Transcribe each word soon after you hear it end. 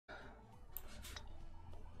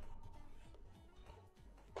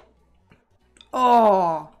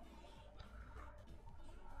Oh.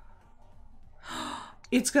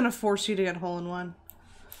 It's gonna force you to get hole in one.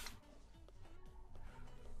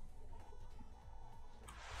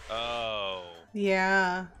 Oh.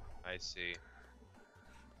 Yeah. I see.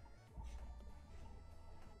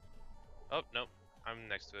 Oh, nope. I'm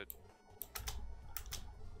next to it.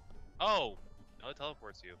 Oh! No, it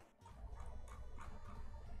teleports you.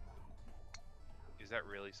 Is that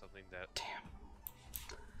really something that... Damn.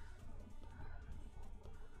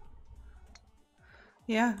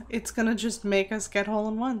 Yeah, it's gonna just make us get hole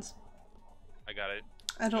in ones. I got it.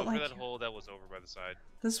 I don't Go like for that you. hole that was over by the side.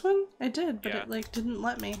 This one? I did, but Yeah. it like didn't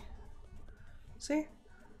let me. See?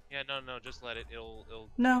 Yeah, no, just let it. It'll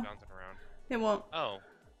No. keep bouncing around. It won't. Oh.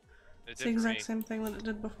 It It's did the for exact me. same thing that it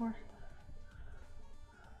did before.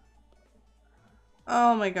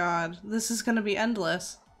 Oh my god. This is gonna be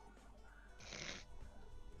endless.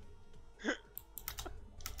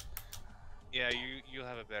 Yeah, you'll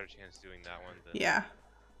have a better chance doing that one than... Yeah.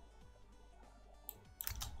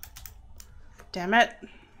 Damn it.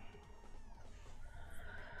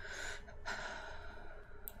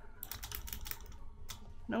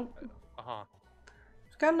 Nope. Uh-huh.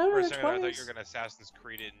 Got no For a other second, I thought twice. you were gonna Assassin's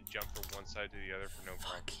Creed it and jump from one side to the other for no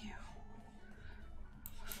problem. Fuck you.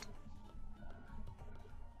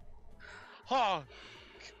 Oh,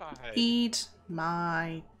 God. Eat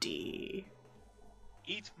my D.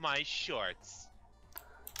 Eat my shorts.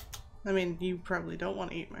 I mean, you probably don't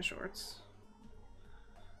want to eat my shorts.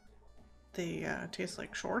 They taste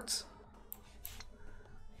like shorts.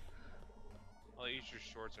 I'll eat your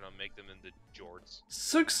shorts and I'll make them into jorts.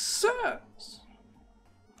 Success!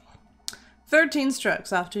 13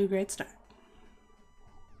 strokes, off to a great start.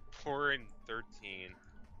 4 and 13.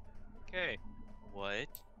 Okay. What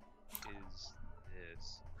is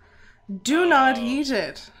this? Do not eat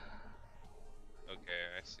it. Okay,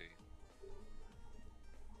 I see.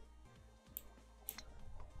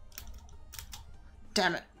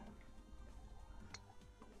 Damn it.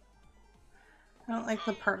 I don't like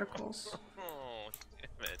the particles. Oh,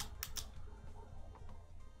 damn it.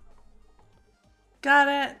 Got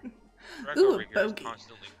it. Shrek Ooh, over a here is bogey.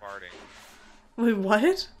 constantly farting. Wait,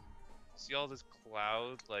 what? See all this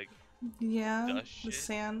cloud, like, Yeah, dust the shit?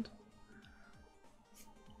 sand.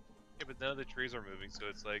 Yeah, but none of the trees are moving, so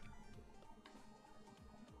it's like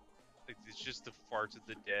it's just the farts of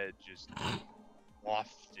the dead just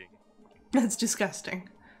wafting. That's disgusting.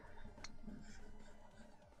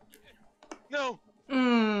 No!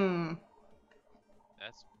 Mmm.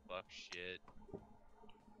 That's fuck shit.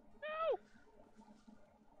 No!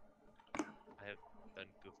 I have done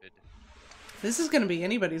goofed. This is gonna be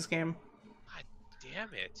anybody's game. God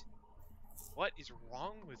damn it. What is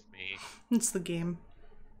wrong with me? It's the game.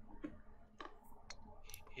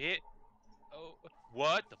 Hit. Oh,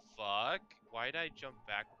 what the fuck? Why did I jump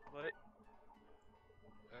back a foot?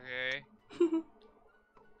 Okay.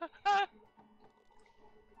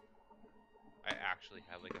 I actually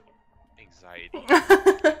had like an anxiety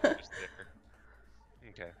just there.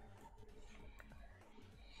 Okay.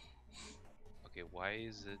 Okay, why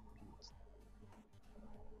is it?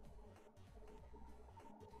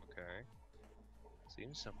 Okay.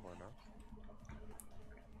 Seems simple enough.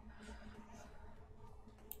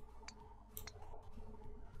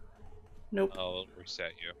 Nope. Oh, it'll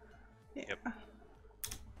reset you. Yeah. Yep. God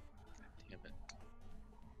damn it.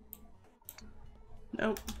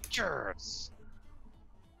 Nope. Yes!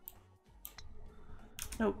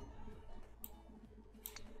 Nope.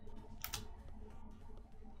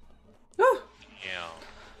 Oh! Yeah.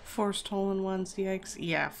 Forced hole in ones, yikes.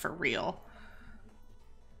 Yeah, for real.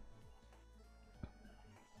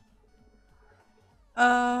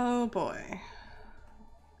 Oh boy.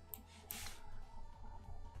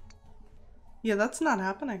 Yeah, that's not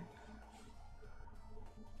happening.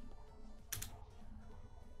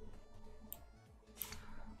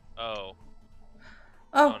 Oh.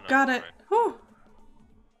 Oh, No, got it. fine. Whew.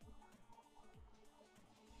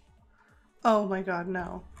 Oh my god,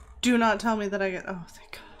 no. Do not tell me that I get... Oh,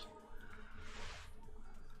 thank god.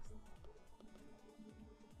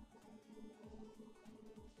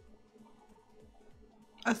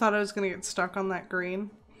 I thought I was gonna get stuck on that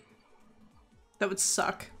green. That would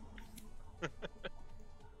suck. Damn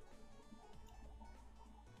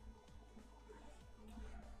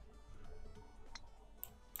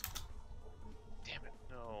it,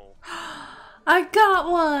 no. I got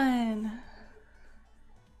one!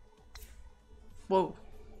 Whoa.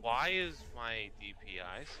 Why is my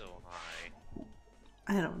DPI so high?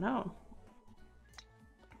 I don't know.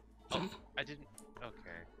 Oh, I didn't...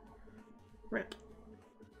 Okay. Rip.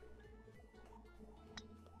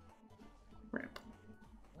 Rip.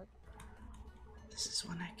 What? Please,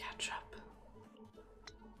 when I catch up.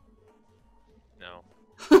 No.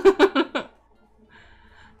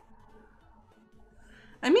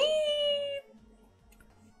 I mean...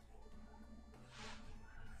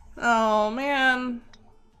 Oh, man.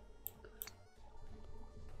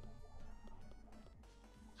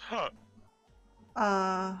 Huh.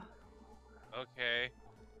 Okay.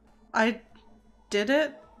 I did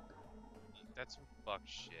it? That's some fuck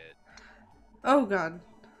shit. Oh, God.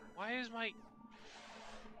 Why is my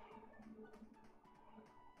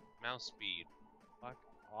mouse speed fuck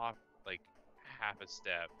off like half a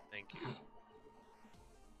step? Thank you.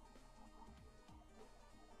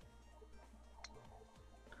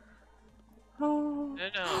 Oh.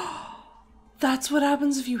 No. That's what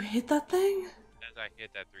happens if you hit that thing? As I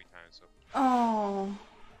hit that 3 times, so. Oh.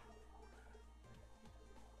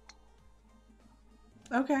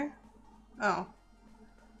 Okay. Oh.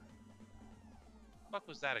 Fuck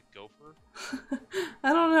was that, a gopher?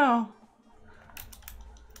 I don't know.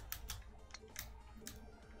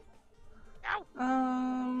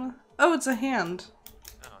 Ow! Oh, it's a hand.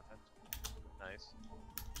 Oh, that's nice.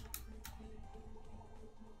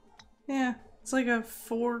 Yeah, it's like a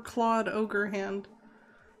 4-clawed ogre hand.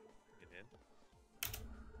 Get in.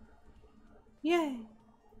 Yay.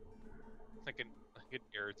 Like an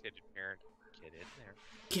irritated parent. Get in there.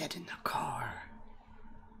 Get in the car.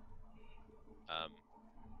 Um.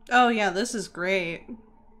 Oh yeah, this is great.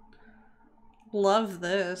 Love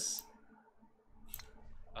this.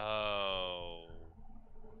 Oh.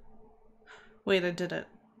 Wait, I did it.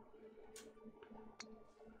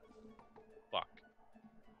 Fuck.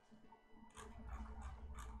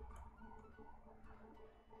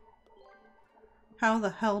 How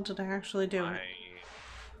the hell did I actually do it?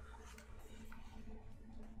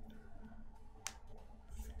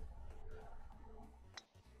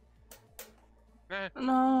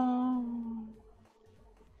 No.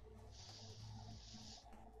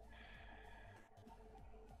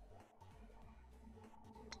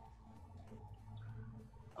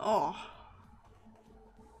 Oh.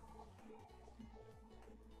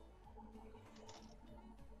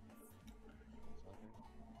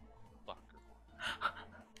 Fuck.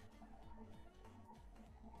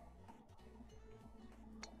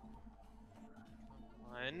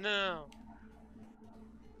 I know.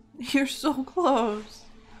 You're so close.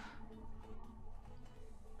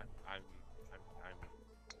 I'm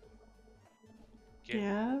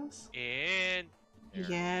Yes. in. There.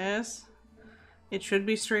 Yes. It should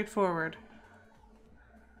be straightforward.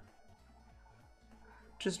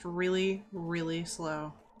 Just really, really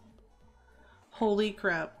slow. Holy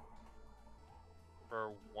crap.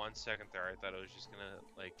 For 1 second there, I thought it was just gonna,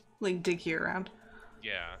 Like, dig you around.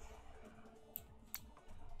 yeah.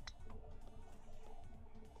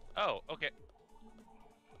 Oh, okay.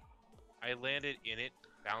 I landed in it,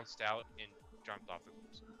 bounced out, and jumped off the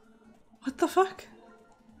course. What the fuck?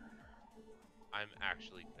 I'm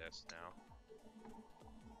actually pissed now.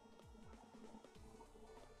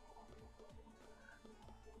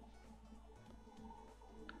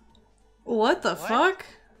 What the fuck?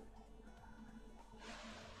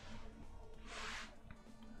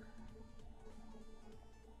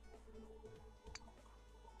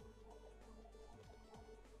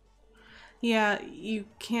 Yeah, you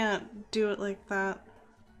can't do it like that.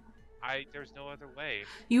 There's no other way.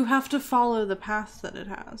 You have to follow the path that it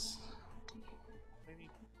has. Maybe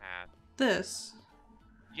math. This.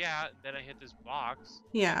 Yeah, then I hit this box.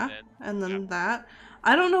 Yeah, and then that.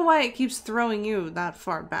 I don't know why it keeps throwing you that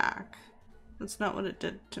far back. That's not what it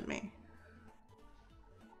did to me.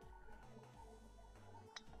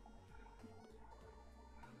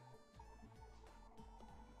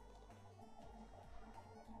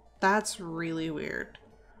 That's really weird.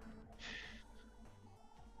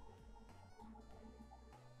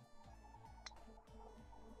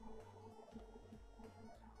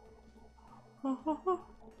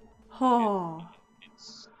 Oh.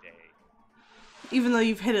 Stay. Even though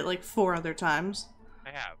you've hit it like 4 other times.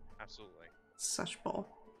 I have, absolutely. Such bull.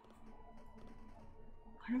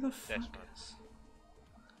 Where the fuck is...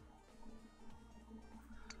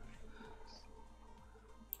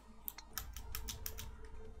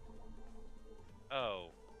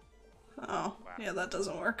 Oh. Oh, wow. Yeah, that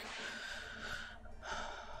doesn't work.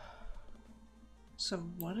 So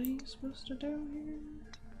what are you supposed to do here?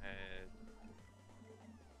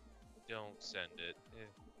 Don't send it.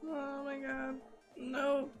 Oh my god.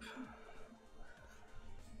 Nope.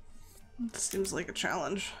 It seems like a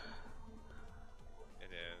challenge. It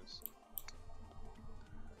is.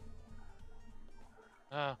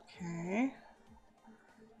 Okay.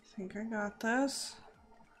 I think I got this.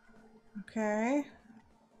 Okay.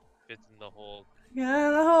 Fits in the hole Get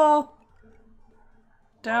in the hole.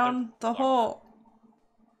 Down the hole.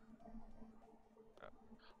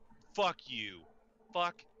 Fuck you.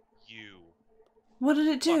 Fuck you. What did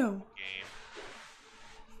it Fuck do? the game.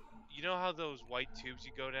 You know how those white tubes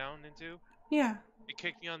you go down into? Yeah. It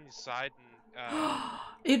kicked me on the side and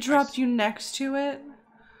it dropped you next to it?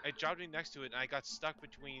 It dropped me next to it and I got stuck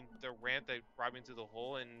between the ramp that brought me into the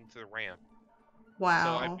hole and into the ramp.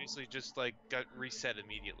 Wow. So I basically just like got reset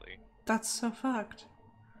immediately. That's so fucked.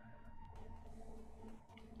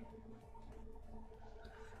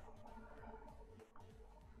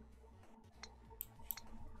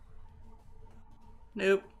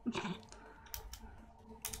 Nope.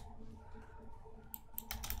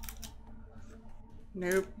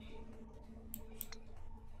 Nope.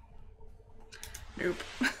 Nope.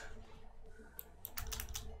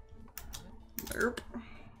 Nope.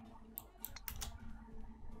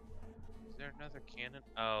 Is there another cannon?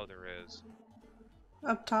 Oh, there is.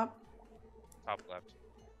 Up top. Top left.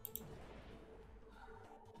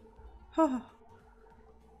 Oh.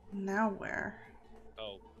 Now where?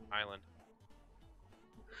 Oh, island.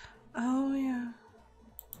 Oh, yeah.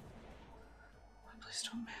 Please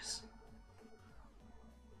don't miss.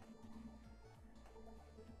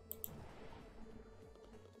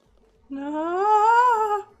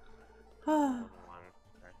 No. Oh.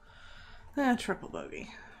 Triple bogey.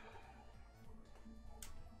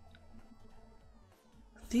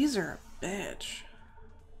 These are a bitch.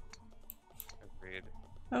 Agreed.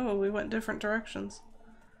 Oh, we went different directions.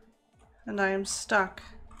 And I am stuck.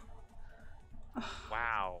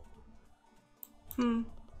 Wow. Hmm.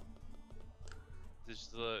 This is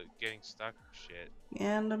the getting stuck shit.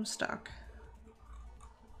 And I'm stuck.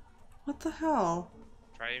 What the hell?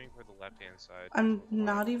 Try aiming for the left-hand side. I'm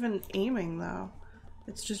not even aiming, though.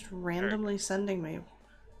 It's just randomly sending me.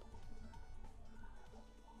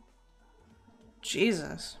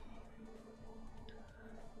 Jesus.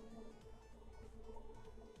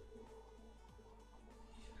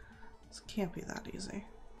 This can't be that easy.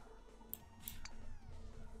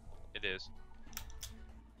 It is.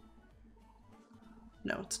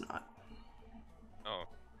 No, it's not. Oh.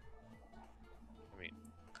 I mean,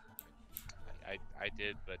 I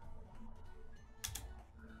did, but...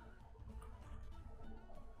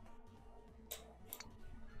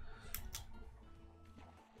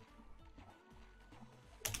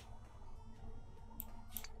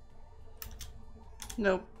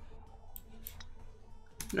 Nope.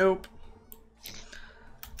 Nope.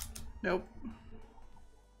 Nope.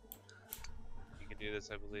 You can do this,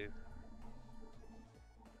 I believe.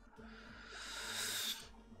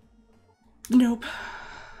 Nope.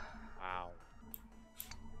 Wow.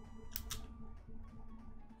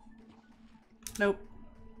 Nope.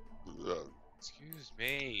 Excuse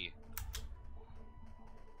me.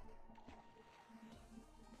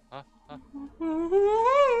 Huh?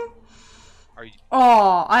 Are you...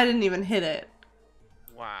 Oh, I didn't even hit it.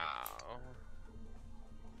 Wow.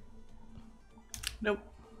 Nope.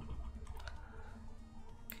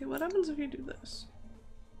 Okay, what happens if you do this?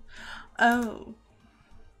 Oh.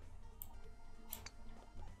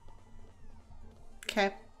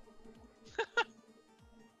 Okay.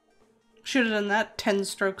 Should have done that 10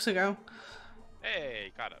 strokes ago.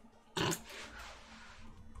 Hey, got him.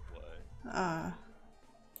 What?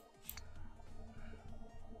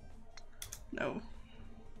 No.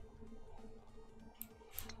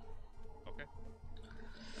 Okay.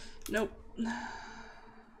 Nope.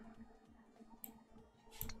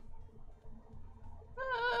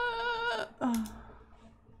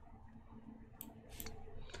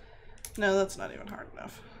 No, that's not even hard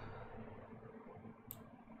enough.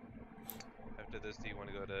 After this, do you want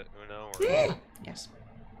to go to Uno or... Yes.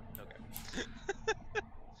 Okay.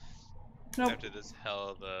 Nope. After this hell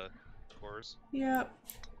of a course. Yep.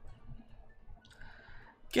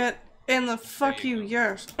 Get in the fuck you,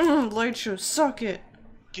 yes. Light show, suck it.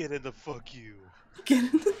 Get in the fuck you. Get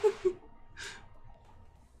in the...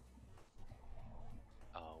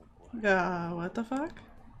 Oh, boy. what the fuck?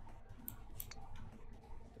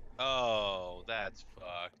 Oh, that's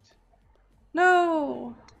fucked.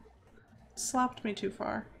 No! Slapped me too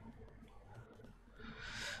far.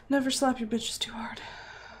 Never slap your bitches too hard.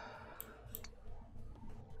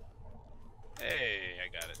 Hey, I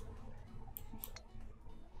got it.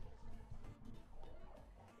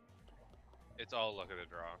 It's all luck of the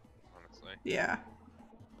draw, honestly. Yeah.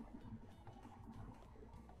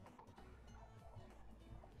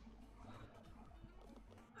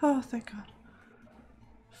 Oh, thank God.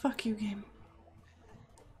 Fuck you, game.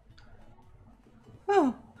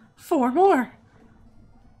 Oh, 4 more.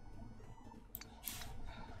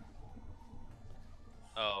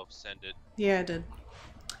 Oh, send it. Yeah, I did.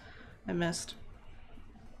 I missed.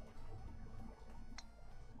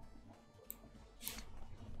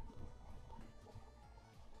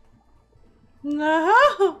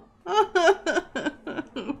 No!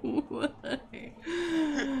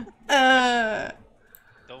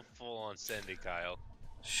 Don't full on send it, Kyle.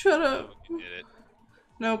 Shut up. You did it.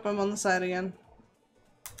 Nope, I'm on the side again.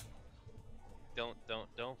 Don't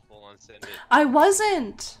full on send it. I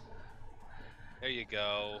wasn't! There you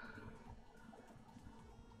go.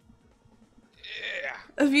 Yeah.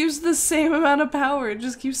 I've used the same amount of power. It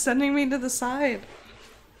just keeps sending me to the side.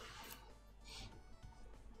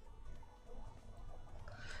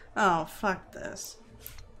 Oh, fuck this.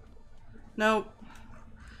 Nope.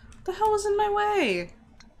 What the hell was in my way?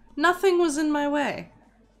 Nothing was in my way.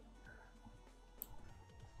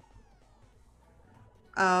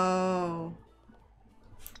 Oh.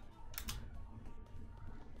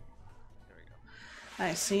 There we go.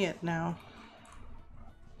 I see it now.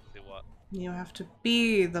 See what? You have to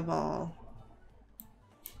be the ball.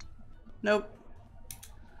 Nope.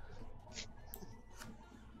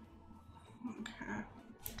 Okay.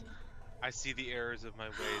 I see the errors of my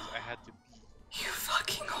ways. I had to. You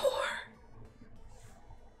fucking whore.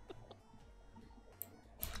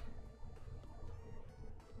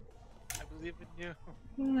 I believe in you.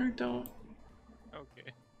 No, I don't.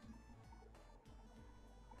 Okay.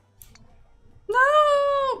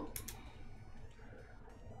 No!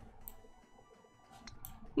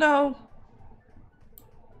 No.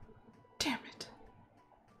 Damn it.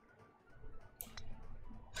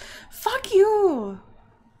 Fuck you!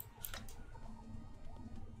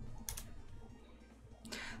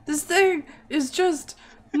 This thing is just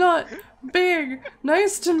not being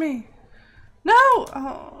nice to me. No!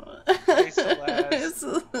 Oh. Hey, Celeste.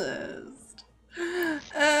 Celeste.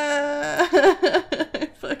 I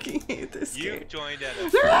fucking hate this game. You joined at a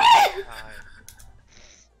perfect time.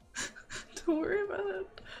 Don't worry about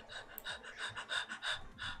it.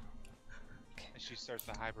 And she starts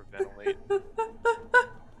to hyperventilate.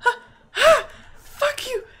 Fuck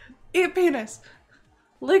you! Eat penis!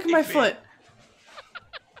 Lick my foot!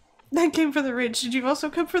 That came for the rage. Did you also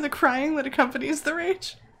come for the crying that accompanies the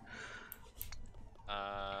rage?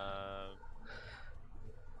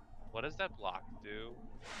 What does that block do?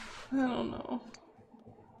 I don't know.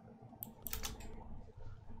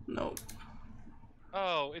 Nope.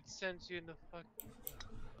 Oh, it sends you in the fuck.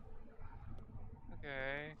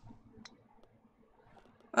 Okay.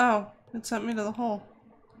 Oh, it sent me to the hole.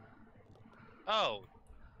 Oh,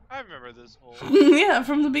 I remember this hole. Yeah,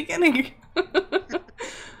 from the beginning.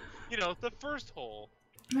 You know, the first hole.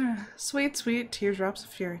 Sweet, sweet teardrops of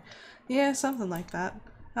fury. Yeah, something like that.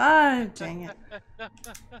 Ah, dang it. No,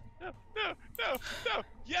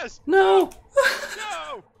 yes! No!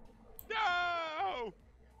 No! No!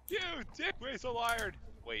 You dick weasel iron!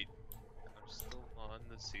 Wait, I'm still on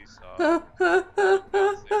the seesaw.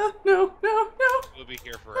 No. We'll be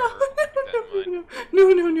here forever. Keep that in mind. No.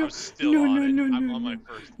 I'm still on it. I'm on my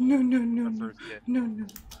first hole. First hit.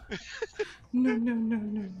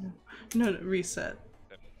 No, reset.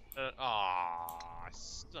 Aw,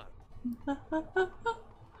 son.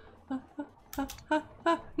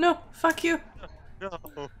 No, fuck you. No.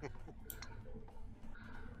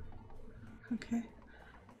 Okay.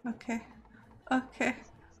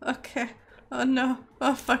 Oh no.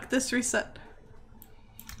 Oh fuck this reset.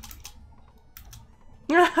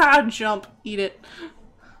 Ah, jump. Eat it.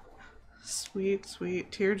 Sweet,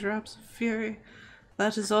 sweet teardrops of fury.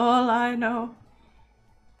 That is all I know.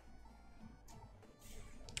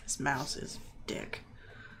 This mouse is dick.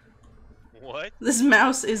 What? This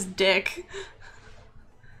mouse is dick.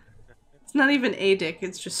 It's not even a dick,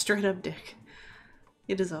 it's just straight up dick.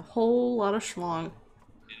 It is a whole lot of schlong.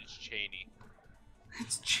 It is Cheney.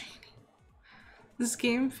 It's Cheney. This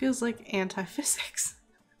game feels like anti-physics.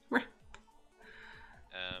 Right.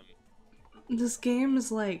 This game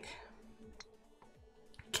is like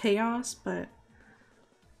chaos, but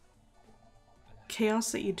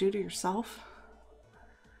chaos that you do to yourself.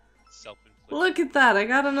 Self-inflicted. Look at that, I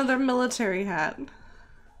got another military hat.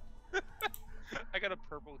 I got a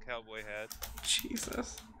purple cowboy hat.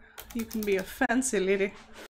 Jesus. You can be a fancy lady.